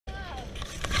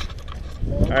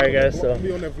Alright guys, so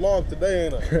be on that vlog today,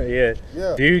 ain't I? yeah.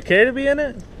 Yeah. Do you care to be in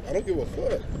it? I don't give a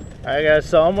fuck. Alright guys,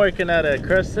 so I'm working at a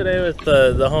Crust today with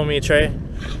the homie Trey,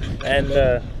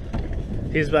 and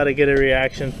he's about to get a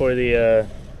reaction for the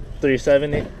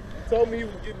 370. He told me he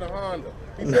was getting a Honda.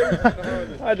 He said he was getting a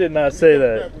Honda. I did not say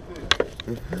that.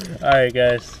 Alright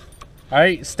guys.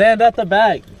 Alright, stand at the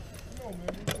back.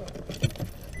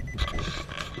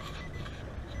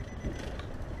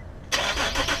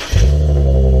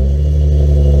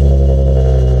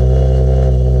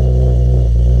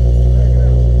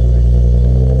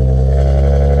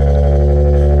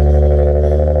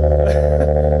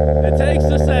 It takes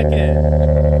a second.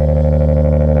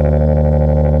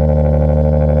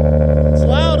 It's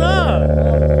loud, huh?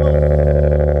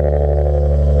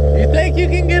 You think you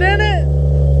can get in it?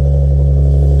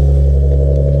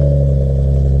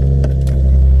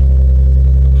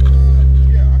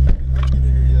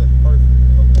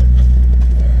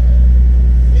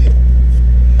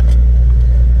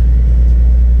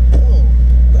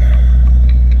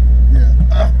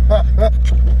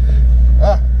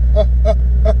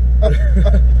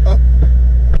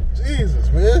 Jesus,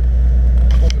 man.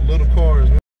 Fucking little cars,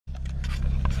 man.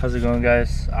 How's it going,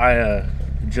 guys? I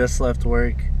just left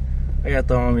work. I got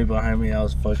the homie behind me. I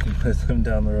was fucking with him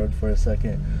down the road for a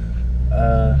second.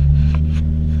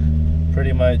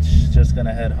 Pretty much just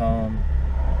gonna head home.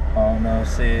 I don't know,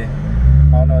 I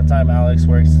don't know what time Alex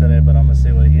works today, but I'm gonna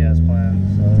see what he has planned.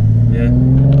 So yeah.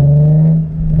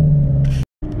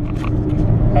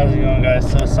 How's it going,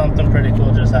 guys? So something pretty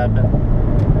cool just happened.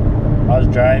 I was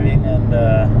driving and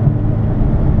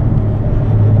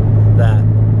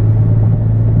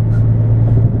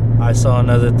I saw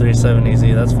another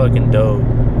 370Z. That's fucking dope.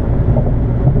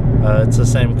 It's the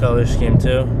same color scheme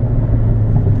too.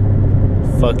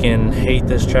 Fucking hate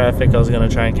this traffic. I was gonna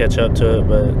try and catch up to it,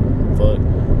 but fuck.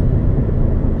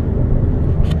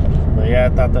 But yeah,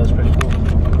 I thought that was pretty cool.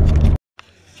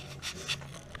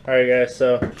 Alright guys,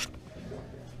 so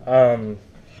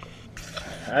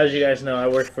as you guys know, I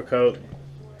work for Coke,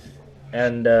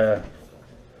 and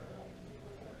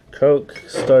Coke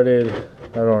started,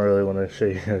 I don't really want to show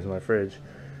you guys my fridge.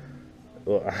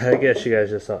 Well, I guess you guys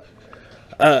just saw.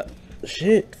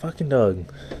 Shit, fucking dog.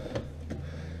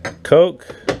 Coke,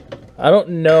 I don't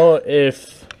know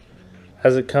if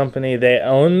as a company they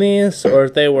own these, or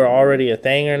if they were already a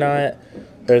thing or not,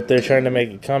 or if they're trying to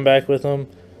make a comeback with them.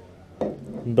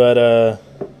 But,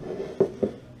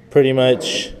 pretty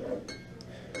much.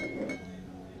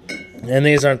 And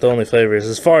these aren't the only flavors.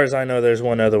 As far as I know, there's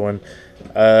one other one.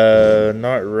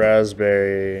 Not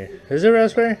raspberry. Is it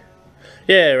raspberry?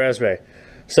 Yeah, raspberry.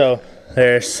 So,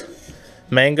 there's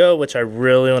mango, which I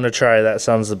really want to try. That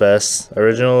sounds the best.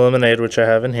 Original lemonade, which I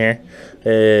have in here.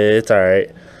 It's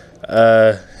alright.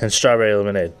 And strawberry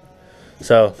lemonade.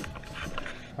 So,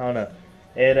 I don't know.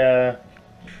 It,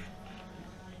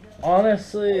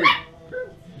 honestly,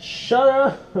 shut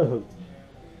up!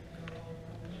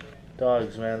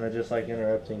 Dogs, man, they're just like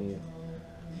interrupting you.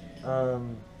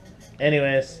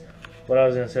 Anyways, what I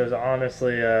was gonna say was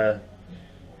honestly,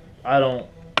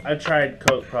 I've tried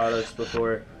Coke products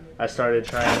before. I started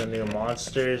trying the new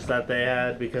Monsters that they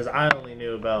had because I only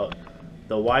knew about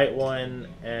the white one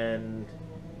and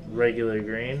regular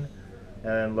green,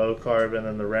 and then low carb, and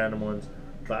then the random ones.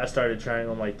 But I started trying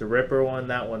them, like the Ripper one.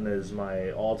 That one is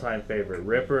my all-time favorite.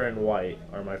 Ripper and white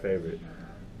are my favorite.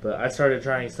 But I started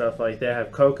trying stuff like they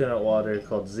have coconut water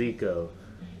called Zico.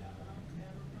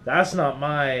 That's not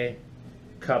my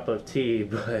cup of tea,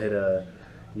 but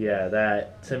yeah,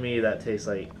 that to me that tastes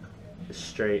like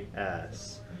straight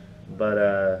ass.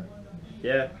 But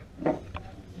yeah,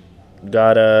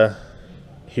 got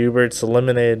Hubert's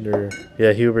lemonade, or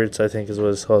yeah, Hubert's I think is what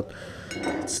it's called.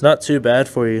 It's not too bad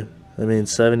for you. I mean,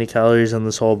 70 calories in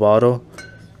this whole bottle.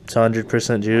 It's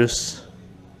 100% juice.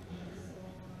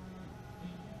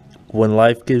 When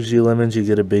life gives you lemons, you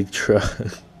get a big truck.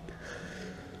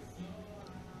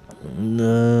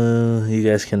 No, you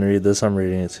guys can read this. I'm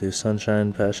reading it too.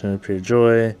 Sunshine, passion, pure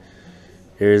joy.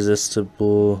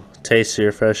 Irresistible, tasty,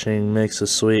 refreshing, mix of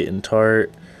sweet and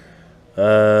tart.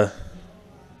 It's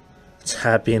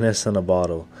happiness in a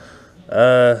bottle.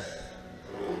 I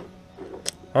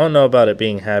don't know about it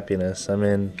being happiness. I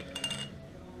mean,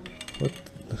 what?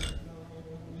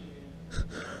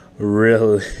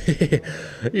 Really?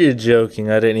 You're joking.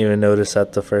 I didn't even notice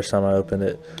that the first time I opened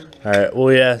it. Alright,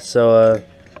 well yeah, so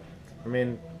I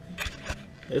mean,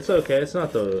 it's okay. It's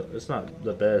not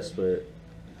the best, but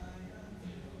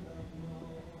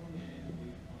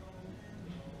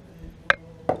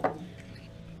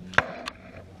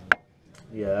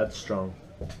yeah, that's strong.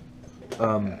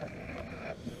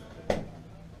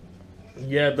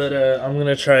 Yeah, but I'm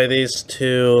gonna try these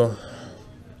two.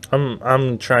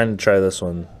 I'm trying to try this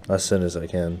one as soon as I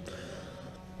can.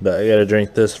 But I gotta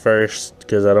drink this first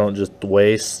because I don't just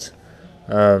waste.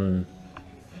 Um,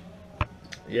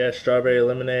 yeah, strawberry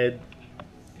lemonade.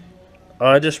 Oh,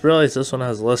 I just realized this one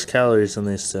has less calories than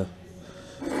these two.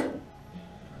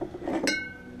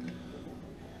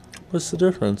 What's the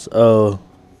difference? Oh,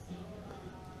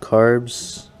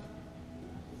 carbs.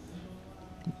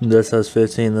 This has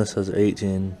 15, this has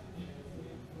 18.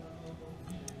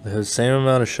 It has the same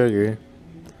amount of sugar.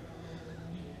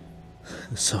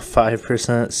 So 5%,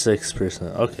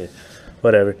 6%. Okay,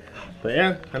 whatever. But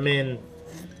yeah, I mean,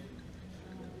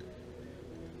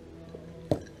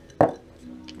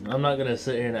 I'm not gonna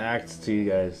sit here and act to you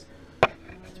guys.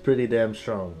 It's pretty damn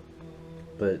strong.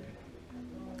 But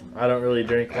I don't really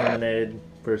drink lemonade.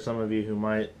 For some of you who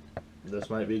might, this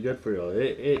might be good for you.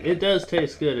 It does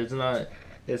taste good.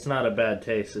 It's not a bad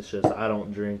taste. It's just I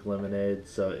don't drink lemonade,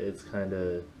 so it's kind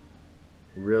of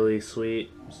really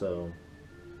sweet. So,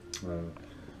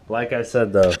 like I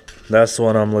said though, that's the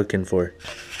one I'm looking for.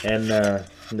 And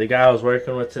the guy I was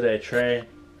working with today, Trey.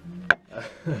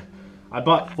 I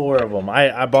bought 4 of them.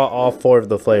 I bought all 4 of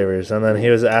the flavors, and then he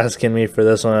was asking me for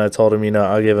this one. And I told him,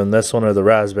 I'll give him this one or the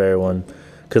raspberry one,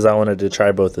 because I wanted to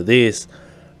try both of these.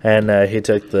 And he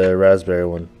took the raspberry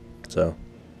one. So,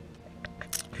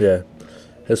 yeah,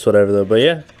 it's whatever though. But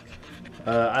yeah,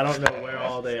 I don't know where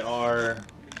all they are.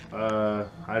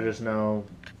 I just know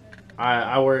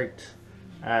I worked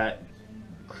at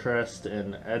Crest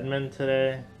in Edmond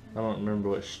today. I don't remember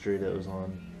what street it was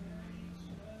on.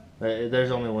 There's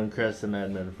only one Crest in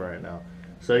Edmond for right now,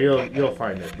 so you'll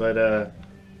find it. But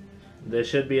they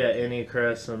should be at any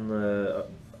Crest in the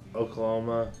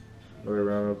Oklahoma or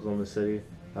around Oklahoma City.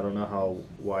 I don't know how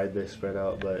wide they spread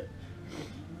out, but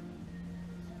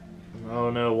I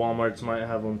don't know. Walmart's might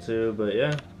have them too, but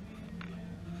yeah,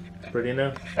 it's pretty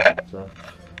new. So,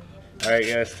 all right,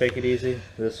 guys, take it easy.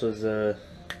 This was a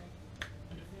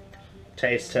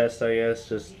taste test, I guess,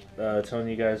 just telling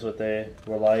you guys what they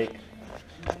were like.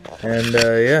 And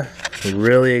yeah,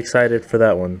 really excited for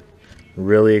that one.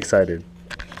 Really excited.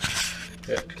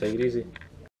 Yeah, take it easy.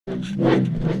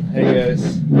 Hey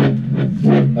guys.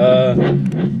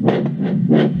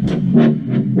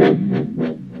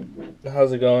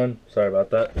 How's it going? Sorry about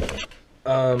that.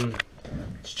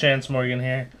 It's Chance Morgan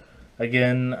here.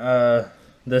 Again,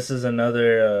 this is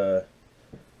another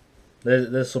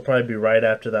this will probably be right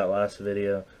after that last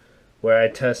video where I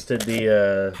tested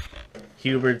the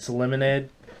Hubert's lemonade.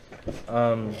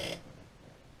 I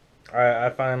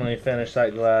finally finished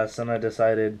that glass, and I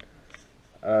decided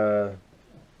I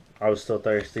was still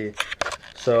thirsty,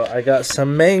 so I got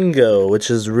some mango, which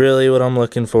is really what I'm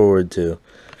looking forward to.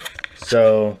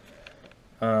 So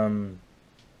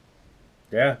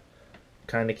yeah,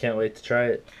 kind of can't wait to try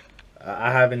it.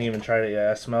 I haven't even tried it yet.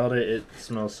 I smelled it. It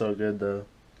smells so good though.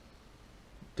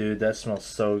 Dude, that smells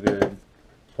so good.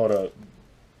 Hold up.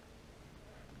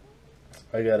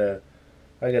 I gotta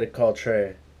call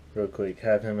Trey real quick,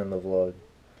 have him in the vlog.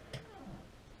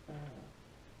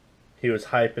 He was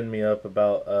hyping me up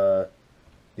about the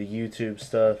YouTube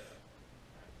stuff,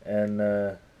 and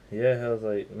yeah, I was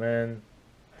like, man,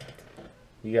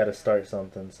 you gotta start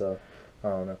something. So I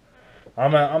don't know.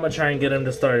 I'm gonna try and get him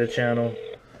to start a channel.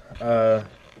 I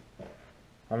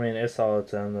mean, it's all up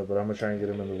to him though, but I'm gonna try and get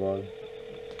him in the vlog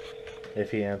if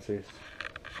he answers.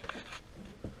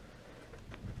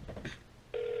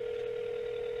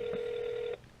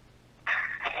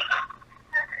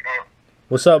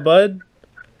 What's up, bud?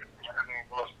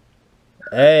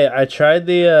 Hey, I tried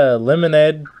the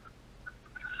lemonade.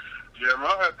 Yeah, man,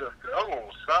 I had the other one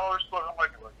was sour. So I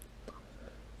like it.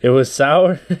 It was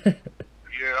sour?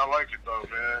 Yeah, I like it though,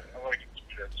 man. I like it to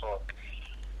be that soft.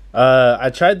 I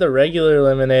tried the regular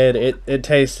lemonade. It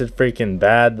tasted freaking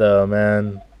bad though,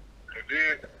 man. It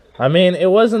did? I mean,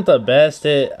 it wasn't the best.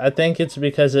 I think it's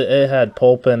because it had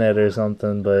pulp in it or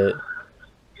something, but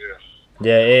Yeah.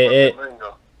 yeah,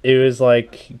 it was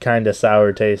like kind of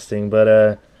sour tasting,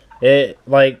 but it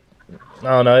like I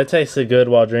don't know, it tasted good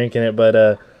while drinking it,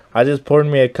 but I just poured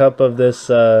me a cup of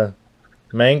this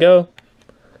mango.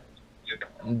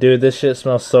 Dude, this shit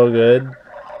smells so good.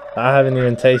 I haven't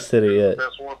even tasted it yet.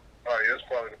 Best one? Oh, yeah, it's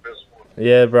probably the best one.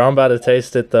 Yeah, bro, I'm about to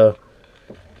taste it though.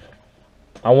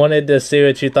 I wanted to see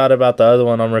what you thought about the other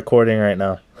one I'm recording right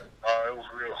now. It was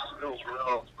real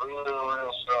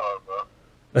sour, bro.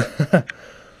 It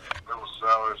was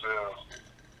sour as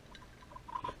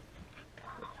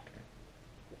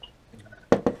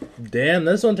hell. Damn,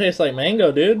 this one tastes like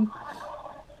mango, dude. I'm gonna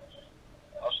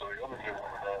get one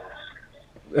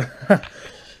of those.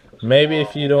 Maybe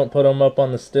if you don't put them up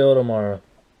on the still tomorrow.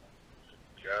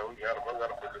 Yeah, we got them. I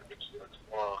gotta put the bitches up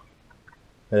tomorrow.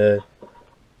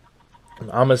 Yeah.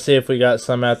 I'm gonna see if we got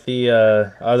some at the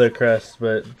other crest,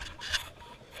 but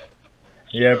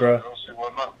yeah, bro. I don't see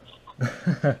one now.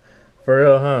 For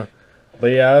real, huh?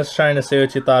 But yeah, I was trying to see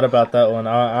what you thought about that one.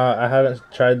 I haven't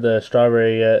tried the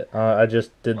strawberry yet. I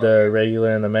just did the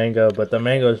regular and the mango, but the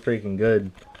mango is freaking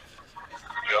good.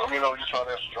 Yeah, let me know if you try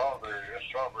that strawberry. That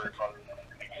strawberry probably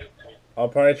be good too. I'll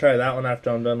probably try that one after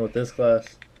I'm done with this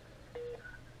class.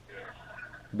 Yeah.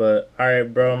 But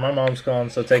alright, bro, my mom's calling,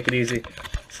 so take it easy. You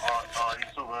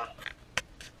too, man.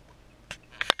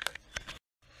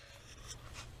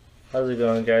 How's it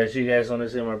going, guys? You guys want to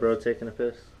see my bro taking a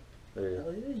piss? Hell yeah,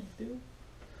 you do.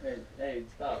 Hey,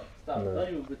 stop. No. Don't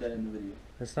even put that in the video.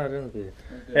 It's not in the video.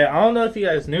 Okay. Hey, I don't know if you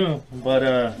guys knew, but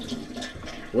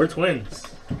we're twins.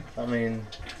 I mean,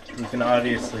 you can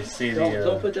obviously see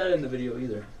Don't put that in the video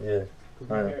either. Yeah.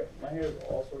 My hair is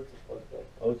all sorts of fucked up.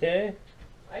 Okay.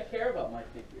 I care about my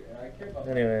figure, and I care about.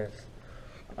 Anyways,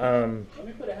 Let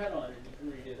me put a hat on and you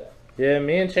can redo that. yeah,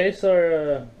 me and Chase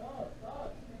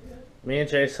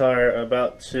are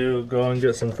about to go and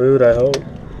get some food, I hope.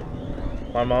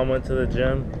 My mom went to the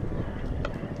gym.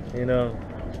 You know,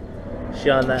 she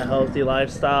on that healthy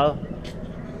lifestyle.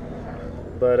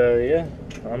 But yeah,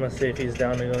 I'm gonna see if he's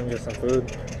down to go and get some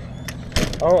food.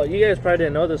 Oh, you guys probably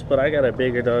didn't know this, but I got a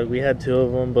bigger dog. We had two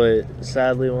of them, but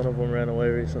sadly one of them ran away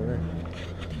recently.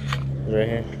 He's right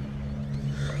here.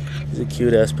 He's a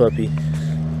cute ass puppy.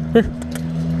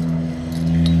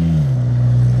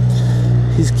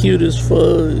 He's cute as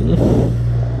fuck.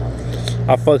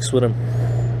 I fucks with him.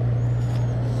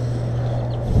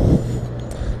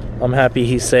 I'm happy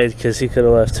he stayed because he could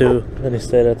have left too. Then he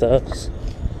stayed at the house.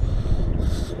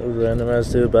 A random ass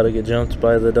dude about to get jumped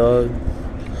by the dog.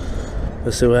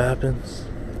 Let's see what happens.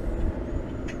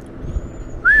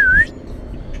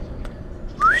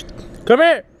 Come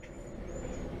here!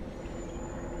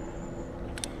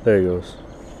 There he goes.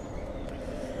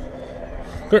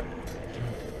 Good.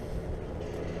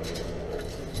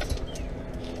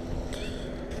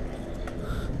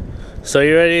 So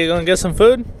you ready to go and get some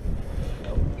food?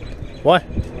 Why?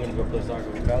 You wanna go play soccer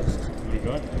with Cows? You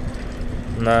going?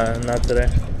 Nah, not today.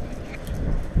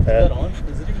 Is that on?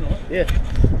 Is it even on? Yeah.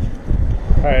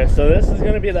 Alright, so this is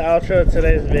going to be the outro of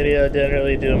today's video. Didn't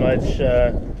really do much.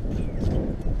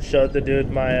 Showed the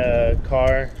dude my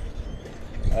car.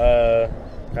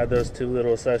 Had those two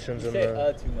little sessions in Say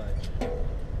the too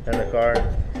much. car.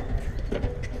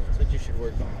 That's what you should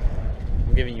work on.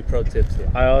 I'm giving you pro tips here.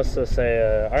 I also say,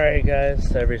 alright guys,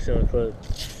 to every single clip.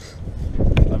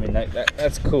 I mean,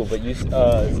 that's cool, but you, it's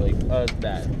like, it's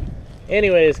bad.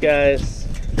 Anyways, guys,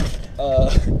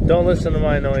 don't listen to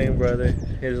my annoying brother.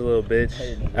 He's a little bitch.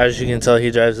 As you can tell, he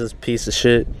drives this piece of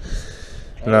shit.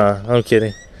 Nah, I'm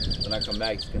kidding. When I come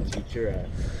back, he's gonna beat your ass.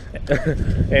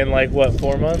 In like what,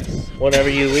 4 months? Whenever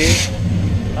you leave?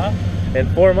 Huh? In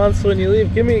 4 months when you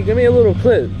leave? Give me a little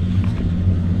clip. 2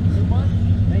 months?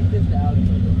 Make this the outro.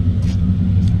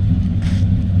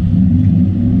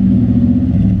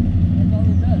 That's all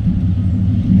it does.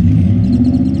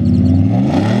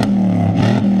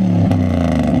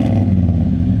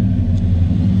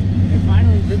 We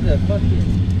finally did the fucking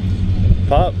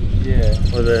Pop? yeah.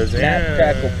 With a Snap,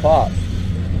 crackle, pop.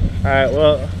 Alright,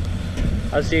 well,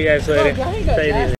 I'll see you guys later. No, I ain't got Stay that. easy.